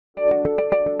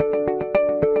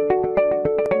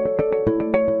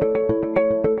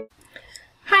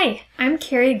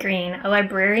Carrie Green, a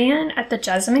librarian at the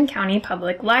Jessamine County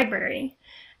Public Library,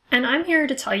 and I'm here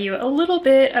to tell you a little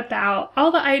bit about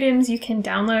all the items you can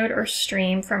download or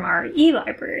stream from our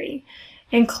e-library,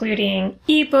 including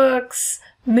ebooks,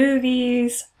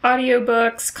 movies,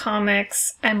 audiobooks,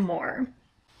 comics, and more.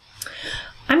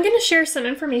 I'm going to share some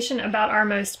information about our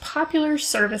most popular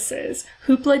services,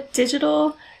 Hoopla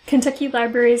Digital, Kentucky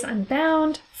Libraries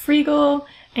Unbound, Freegal,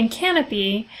 and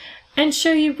Canopy, and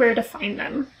show you where to find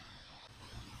them.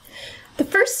 The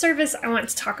first service I want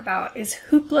to talk about is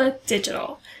Hoopla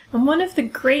Digital. And one of the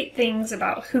great things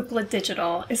about Hoopla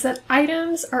Digital is that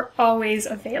items are always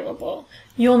available.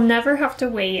 You'll never have to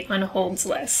wait on a holds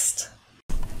list.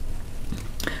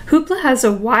 Hoopla has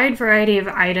a wide variety of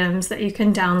items that you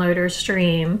can download or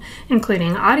stream,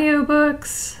 including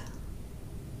audiobooks,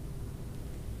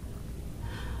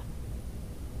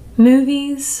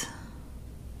 movies,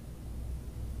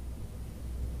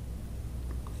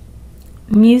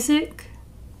 music,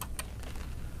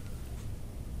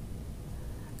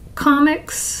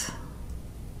 comics,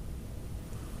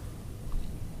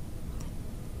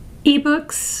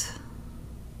 ebooks,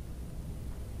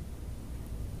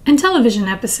 and television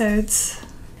episodes.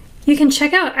 You can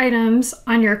check out items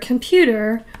on your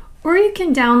computer, or you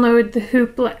can download the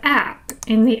Hoopla app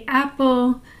in the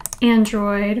Apple,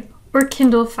 Android, or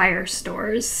Kindle Fire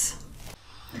stores.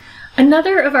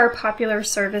 Another of our popular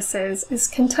services is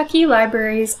Kentucky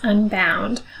Libraries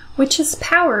Unbound, which is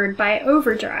powered by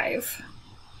Overdrive.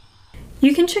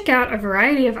 You can check out a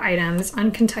variety of items on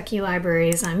Kentucky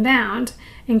Libraries Unbound,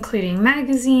 including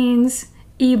magazines,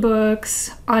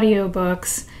 ebooks,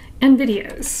 audiobooks, and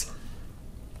videos.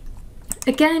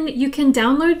 Again, you can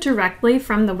download directly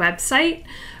from the website,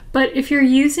 but if you're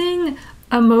using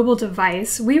a mobile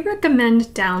device, we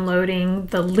recommend downloading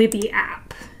the Libby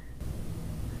app.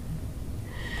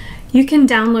 You can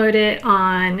download it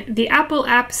on the Apple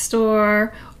App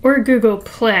Store or Google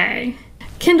Play.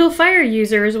 Kindle Fire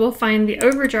users will find the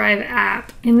Overdrive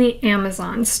app in the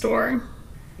Amazon store.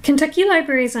 Kentucky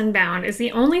Libraries Unbound is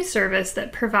the only service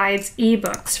that provides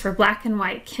ebooks for black and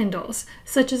white Kindles,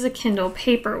 such as a Kindle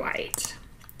Paperwhite.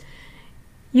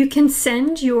 You can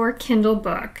send your Kindle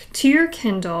book to your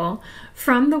Kindle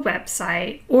from the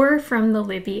website or from the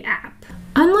Libby app.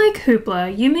 Unlike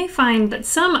Hoopla, you may find that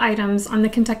some items on the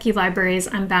Kentucky Libraries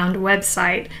Unbound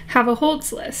website have a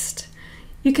holds list.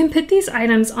 You can put these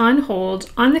items on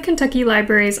hold on the Kentucky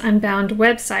Libraries Unbound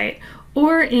website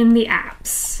or in the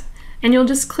apps, and you'll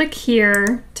just click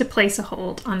here to place a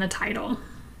hold on the title.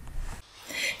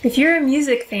 If you're a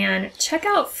music fan, check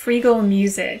out Freegal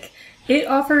Music. It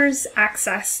offers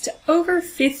access to over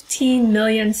 15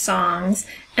 million songs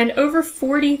and over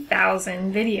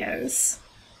 40,000 videos.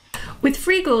 With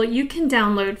Freegal, you can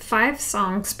download 5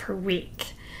 songs per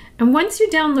week. And once you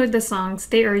download the songs,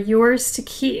 they are yours to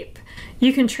keep.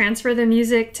 You can transfer the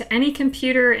music to any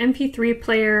computer, MP3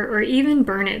 player, or even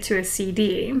burn it to a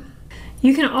CD.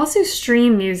 You can also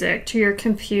stream music to your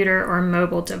computer or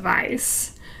mobile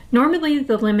device. Normally,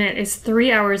 the limit is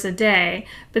 3 hours a day,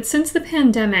 but since the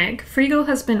pandemic, Freegal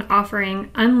has been offering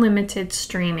unlimited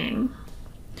streaming.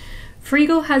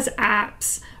 Freegal has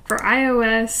apps for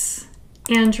iOS,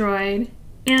 Android,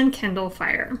 and Kindle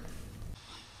Fire.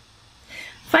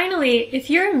 Finally, if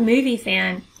you're a movie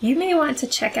fan, you may want to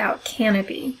check out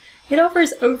Canopy. It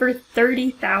offers over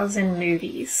 30,000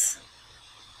 movies.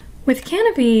 With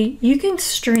Canopy, you can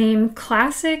stream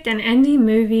classic and indie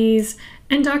movies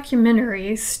and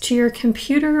documentaries to your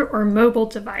computer or mobile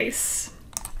device.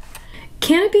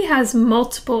 Canopy has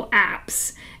multiple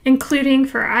apps, including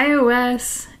for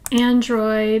iOS,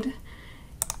 Android,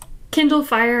 Kindle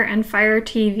Fire and Fire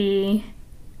TV,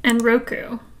 and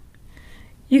Roku.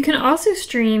 You can also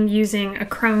stream using a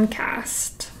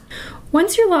Chromecast.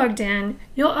 Once you're logged in,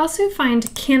 you'll also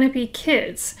find Canopy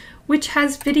Kids, which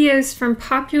has videos from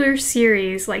popular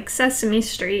series like Sesame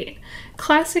Street,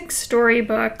 classic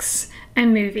storybooks,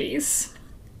 and movies.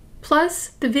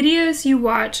 Plus, the videos you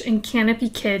watch in Canopy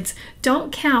Kids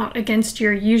don't count against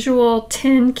your usual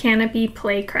 10 Canopy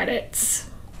Play credits.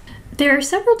 There are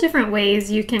several different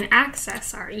ways you can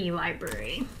access our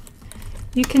e-library.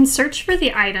 You can search for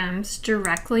the items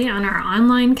directly on our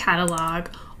online catalog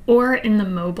or in the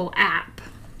mobile app.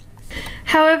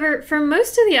 However, for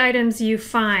most of the items you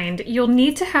find, you'll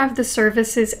need to have the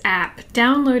Services app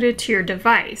downloaded to your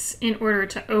device in order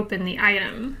to open the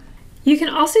item. You can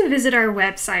also visit our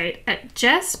website at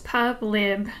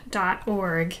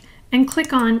jesspublib.org and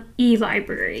click on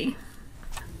eLibrary.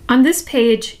 On this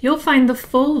page, you'll find the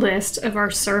full list of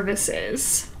our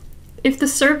services. If the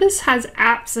service has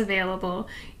apps available,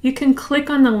 you can click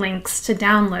on the links to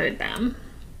download them.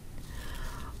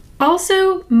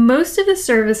 Also, most of the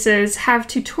services have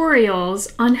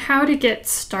tutorials on how to get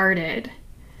started.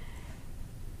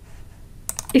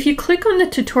 If you click on the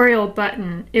tutorial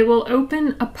button, it will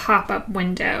open a pop-up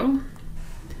window.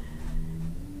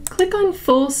 Click on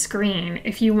full screen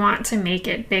if you want to make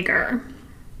it bigger.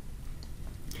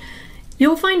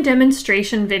 You'll find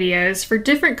demonstration videos for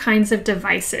different kinds of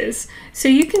devices, so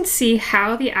you can see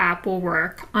how the app will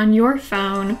work on your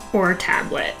phone or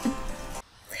tablet.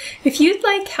 If you'd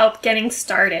like help getting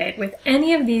started with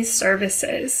any of these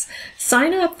services,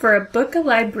 sign up for a Book a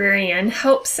Librarian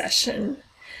help session.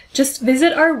 Just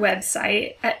visit our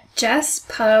website at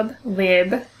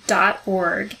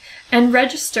jesspublib.org and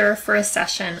register for a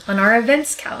session on our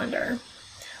events calendar.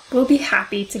 We'll be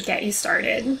happy to get you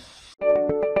started.